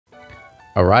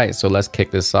All right, so let's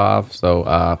kick this off.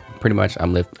 So pretty much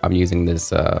I'm using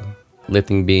this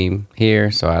lifting beam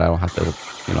here, so I don't have to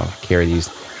carry these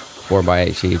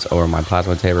 4x8 sheets over my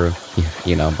plasma table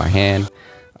by hand.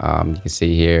 You can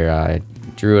see here I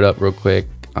drew it up real quick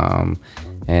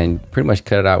and pretty much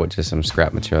cut it out with just some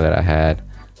scrap material that I had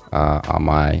on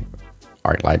my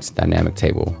ArcLights dynamic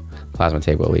table, plasma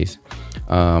table at least.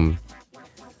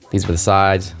 These are the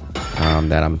sides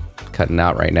that I'm cutting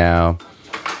out right now.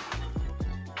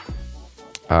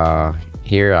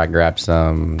 Here I grabbed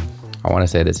some, I want to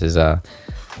say this is a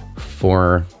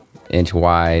 4-inch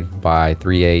wide by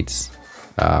 3/8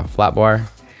 flat bar.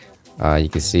 You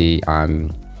can see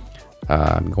I'm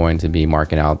going to be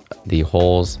marking out the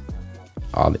holes,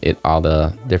 all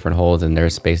the different holes, and they're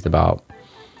spaced about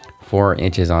 4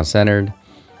 inches on centered.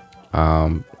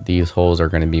 These holes are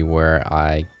going to be where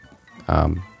I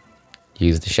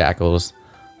use the shackles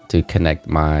to connect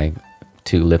my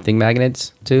 2 lifting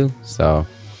magnets to. So,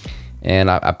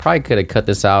 and I probably could have cut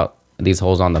these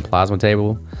holes on the plasma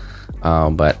table,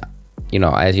 but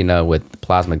as you know, with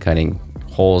plasma cutting,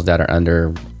 holes that are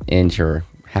under inch or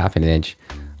half an inch,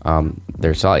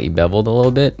 they're slightly beveled a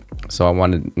little bit. So I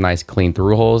wanted nice clean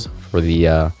through holes for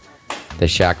the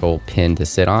shackle pin to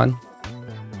sit on.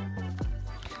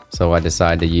 So I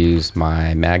decided to use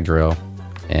my mag drill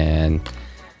and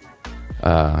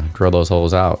drill those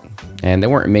holes out. And there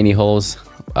weren't many holes,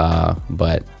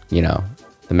 but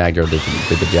the mag drill did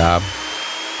the job.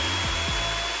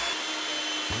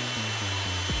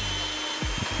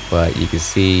 But you can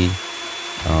see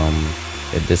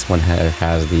that this one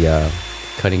has the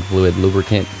cutting fluid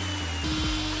lubricant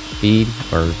feed,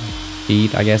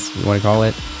 I guess you want to call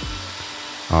it.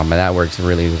 And that works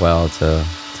really well to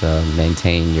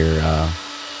maintain your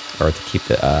or to keep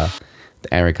the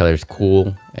anode colors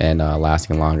cool and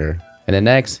lasting longer. And then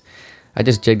next, I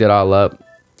just jigged it all up,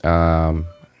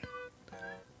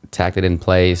 tacked it in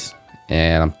place,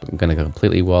 and I'm gonna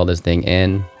completely weld this thing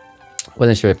in.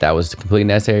 Wasn't sure if that was completely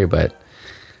necessary, but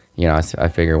I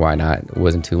figured why not. It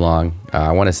wasn't too long.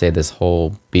 I want to say this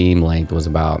whole beam length was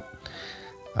about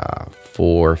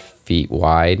 4 feet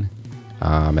wide,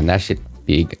 and that should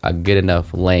be a good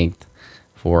enough length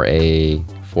for a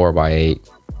 4x8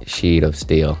 sheet of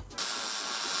steel.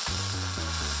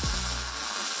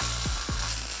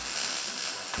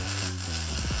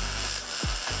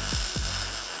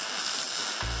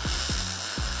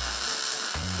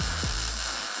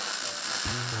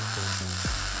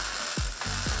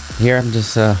 Here I'm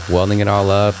just welding it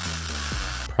all up.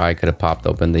 Probably could have popped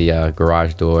open the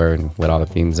garage door and let all the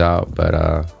fumes out,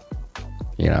 but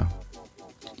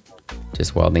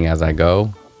just welding as I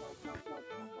go.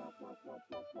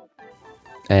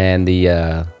 And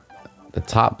the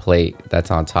top plate that's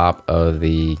on top of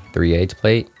the 3/8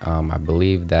 plate, I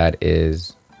believe that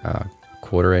is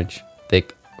 1/4 inch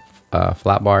thick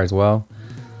flat bar as well.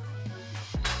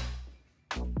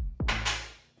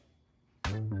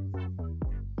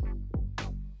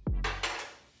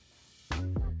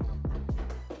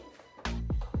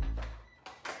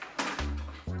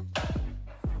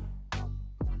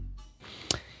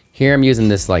 Here I'm using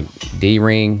this like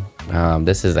D-ring.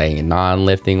 This is a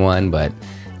non-lifting one, but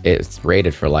it's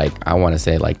rated for I want to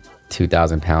say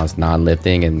 2,000 pounds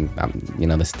non-lifting, and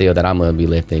the steel that I'm going to be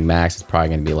lifting max is probably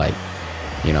going to be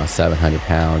 700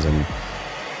 pounds, and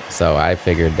so I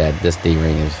figured that this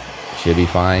D-ring should be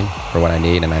fine for what I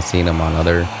need, and I've seen them on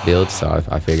other builds, so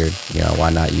I figured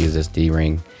why not use this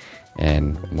D-ring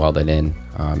and weld it in.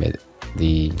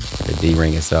 The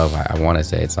D-ring itself, I want to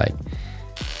say it's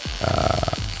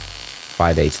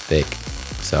 5/8 thick,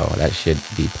 so that should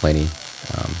be plenty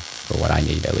for what I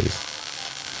need at least.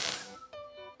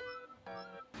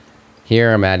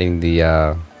 Here I'm adding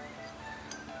the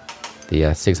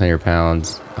 600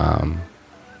 pounds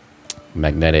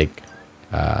magnetic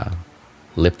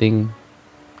lifting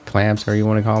clamps, or you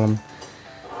want to call them.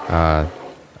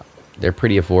 They're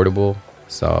pretty affordable,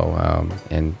 so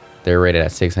and they're rated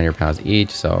at 600 pounds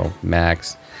each, so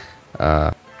max.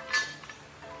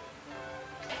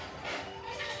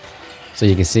 So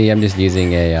you can see I'm just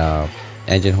using a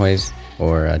engine hoist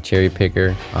or a cherry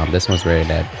picker. This one's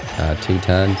rated at 2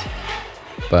 tons,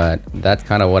 but that's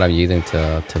kind of what I'm using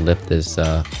to lift this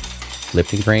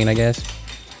lifting crane, I guess.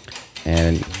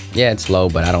 And yeah, it's slow,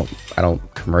 but I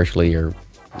don't commercially or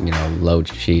load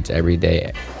sheets every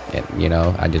day. And,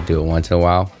 I just do it once in a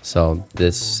while. So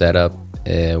this setup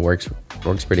works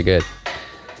pretty good.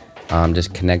 I'm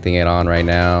just connecting it on right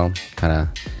now, kind of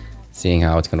seeing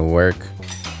how it's gonna work.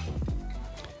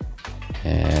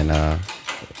 And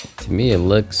to me it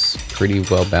looks pretty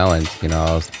well balanced. I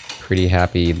was pretty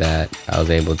happy that I was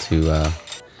able to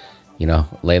you know,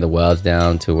 lay the welds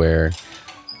down to where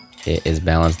it is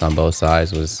balanced on both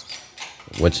sides, was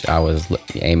which I was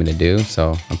aiming to do.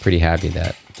 So I'm pretty happy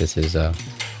that this is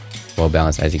well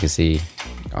balanced, as you can see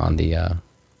on the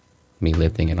me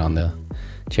lifting it on the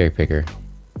cherry picker.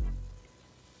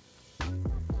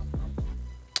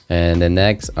 And then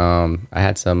next, I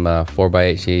had some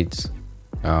 4x8 sheets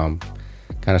kind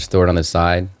of stored on the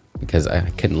side because I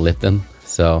couldn't lift them.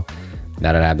 So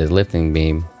now that I have this lifting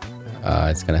beam,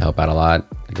 it's gonna help out a lot.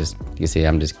 You see,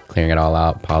 I'm just clearing it all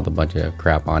out, piled a bunch of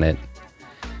crap on it.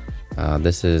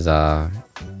 This is hot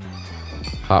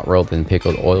rolled and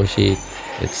pickled oil sheet.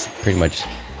 It's pretty much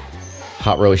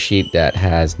hot roll sheet that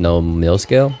has no mill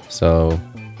scale. So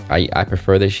I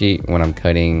prefer this sheet when I'm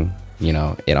cutting, you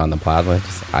know, it on the plasma.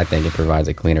 I think it provides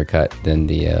a cleaner cut than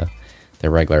the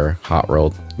regular hot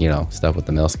rolled, you know, stuff with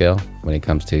the mill scale when it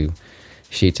comes to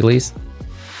sheets, at least.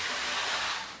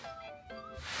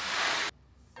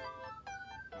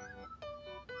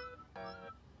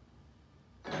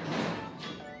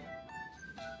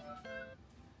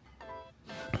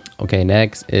 Okay,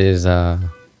 next is,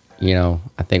 you know,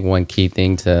 I think one key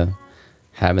thing to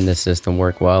having this system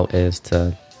work well is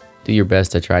to do your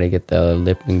best to try to get the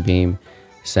lifting beam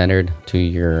centered to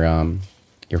your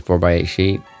 4x8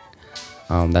 sheet.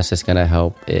 That's just gonna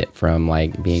help it from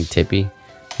like being tippy,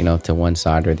 you know, to one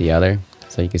side or the other.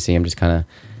 So you can see I'm just kind of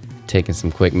taking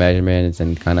some quick measurements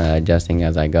and kind of adjusting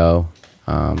as I go.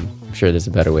 I'm sure there's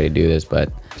a better way to do this,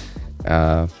 but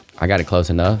I got it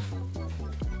close enough.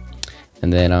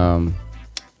 And then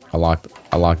I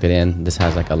locked it in. This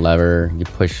has like a lever, you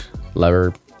push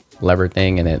lever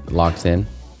thing and it locks in.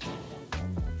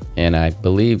 And I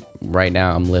believe right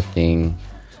now I'm lifting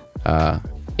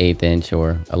 1/8 inch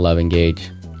or 11 gauge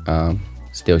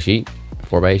steel sheet,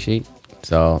 4x8 sheet.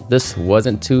 So this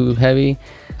wasn't too heavy,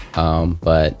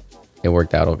 but it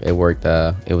worked out. It worked.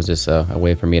 It was just a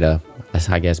way for me to,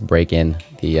 I guess, break in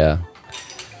the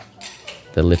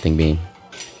lifting beam.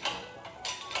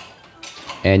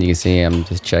 And you can see I'm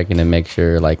just checking to make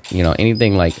sure, like, you know,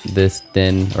 anything like this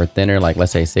thin or thinner, like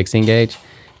let's say 16 gauge,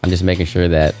 I'm just making sure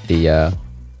that the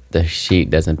sheet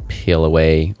doesn't peel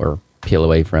away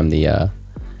from the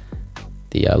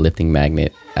lifting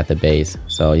magnet at the base.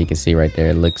 So you can see right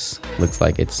there, it looks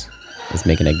like it's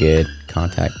making a good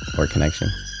contact or connection.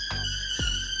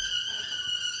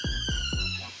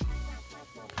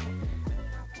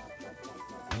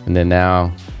 And then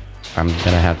now I'm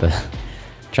gonna have to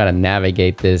try to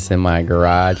navigate this in my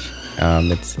garage.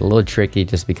 It's a little tricky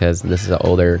just because this is an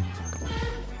older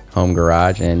home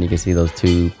garage, and you can see those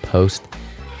two posts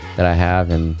that I have,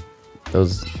 and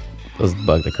those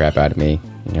bug the crap out of me.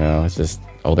 You know, it's just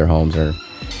older homes are,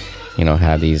 you know,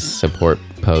 have these support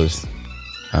posts.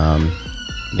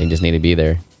 They just need to be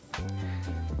there.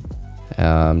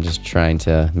 I'm just trying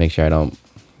to make sure I don't,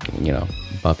 you know,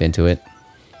 bump into it.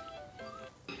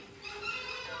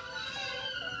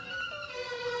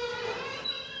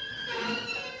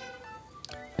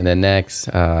 And then next,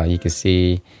 you can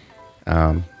see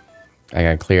I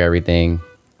gotta clear everything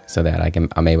so that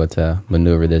I'm able to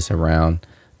maneuver this around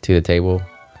to the table.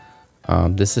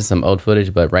 This is some old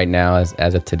footage, but right now,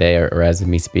 as of today, or as of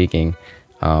me speaking,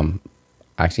 I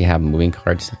actually have moving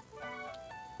carts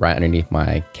right underneath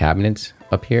my cabinets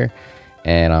up here,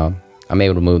 and I'm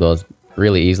able to move those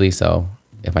really easily. So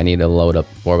if I need to load up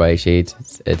 4x8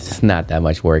 sheets, it's not that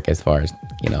much work as far as,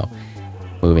 you know,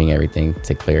 moving everything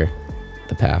to clear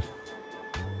the path.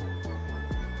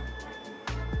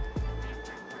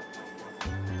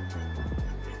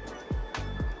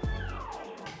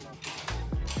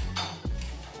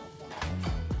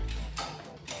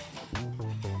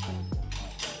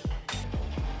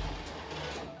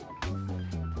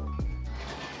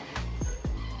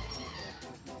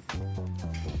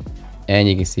 And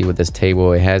you can see with this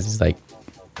table, it has this, like,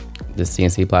 the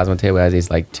CNC plasma table has these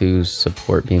like two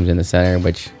support beams in the center,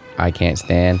 which I can't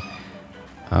stand.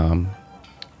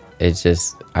 It's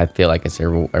just, I feel like it's a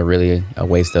really a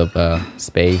waste of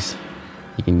space.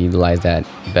 You can utilize that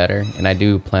better. And I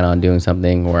do plan on doing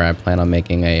something where I plan on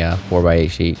making a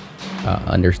 4x8 sheet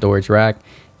under storage rack,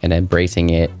 and then bracing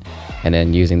it, and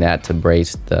then using that to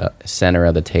brace the center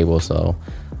of the table, so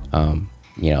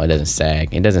you know, it doesn't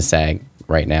sag. It doesn't sag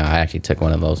right now. I actually took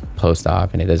one of those posts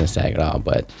off and it doesn't sag at all,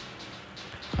 but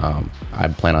I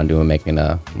plan on making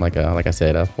like I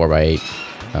said, a 4x8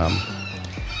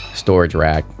 storage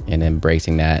rack, and then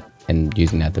bracing that and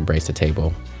using that to brace the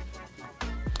table.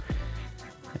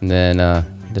 And then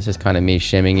this is kind of me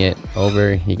shimming it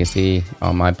over. You can see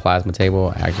on my plasma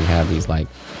table, I actually have these like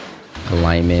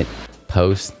alignment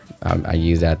posts. I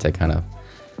use that to kind of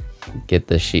get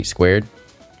the sheet squared.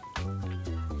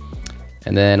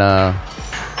 And then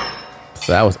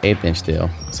so that was 1/8 inch steel.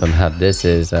 So now this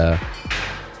is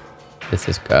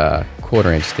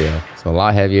 1/4 inch steel. So a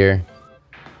lot heavier.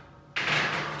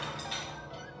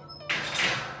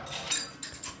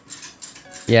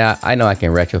 Yeah, I know I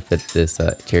can retrofit this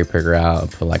cherry picker out and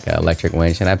put like an electric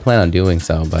winch, and I plan on doing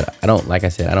so, but I don't, like I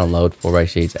said, I don't load 4x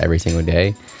sheets every single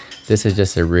day. This is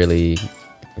just a really,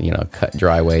 cut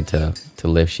dry way to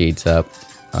lift sheets up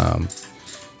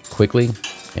quickly.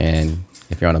 And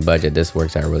if you're on a budget, this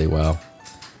works out really well.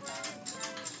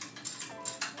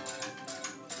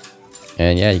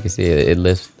 And yeah, you can see it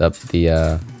lifts up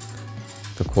the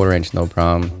 1/4 inch no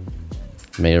problem.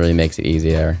 I mean, it really makes it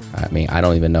easier. I mean, I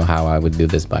don't even know how I would do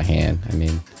this by hand. I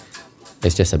mean,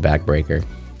 it's just a backbreaker.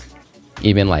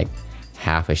 Even like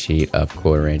half a sheet of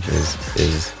 1/4 inch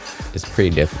is pretty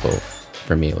difficult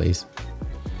for me, at least.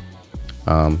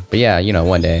 But yeah,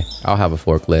 one day I'll have a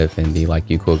forklift and be like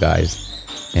you cool guys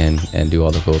and do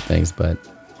all the cool things, but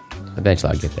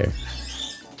eventually I'll get there.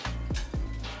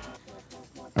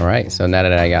 All right, so now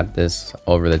that I got this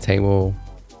over the table,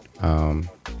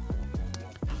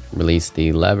 release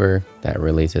the lever that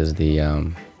releases the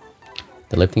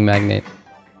lifting magnet.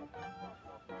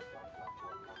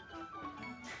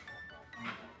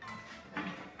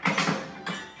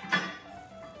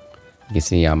 You can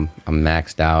see I'm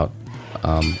maxed out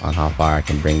on how far I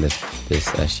can bring this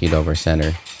sheet over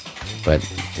center, but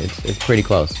it's pretty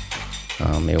close.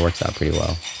 It works out pretty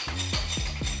well.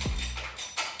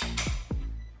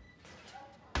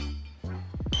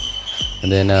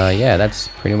 And then yeah, that's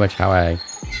pretty much how I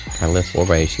lift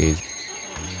 4x8 sheets.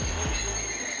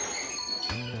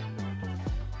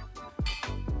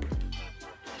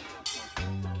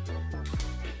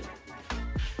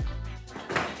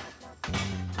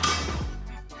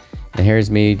 And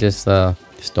here's me just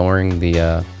storing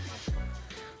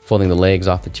folding the legs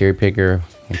off the cherry picker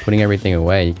and putting everything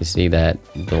away. You can see that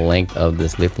the length of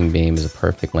this lifting beam is a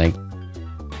perfect length.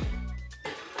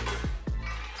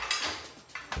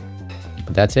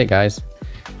 But that's it, guys.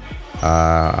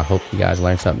 I hope you guys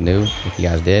learned something new. If you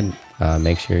guys did,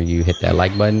 make sure you hit that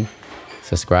like button,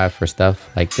 subscribe for stuff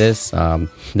like this.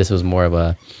 This was more of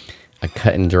a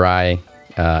cut and dry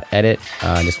edit.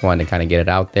 I just wanted to kind of get it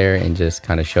out there and just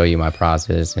kind of show you my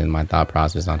process and my thought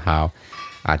process on how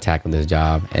I tackle this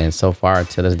job. And so far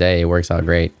to this day, it works out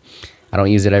great. I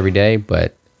don't use it every day,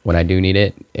 but when I do need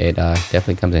it, it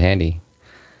definitely comes in handy.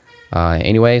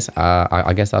 Anyways,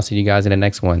 I guess I'll see you guys in the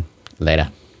next one.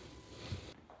 Later.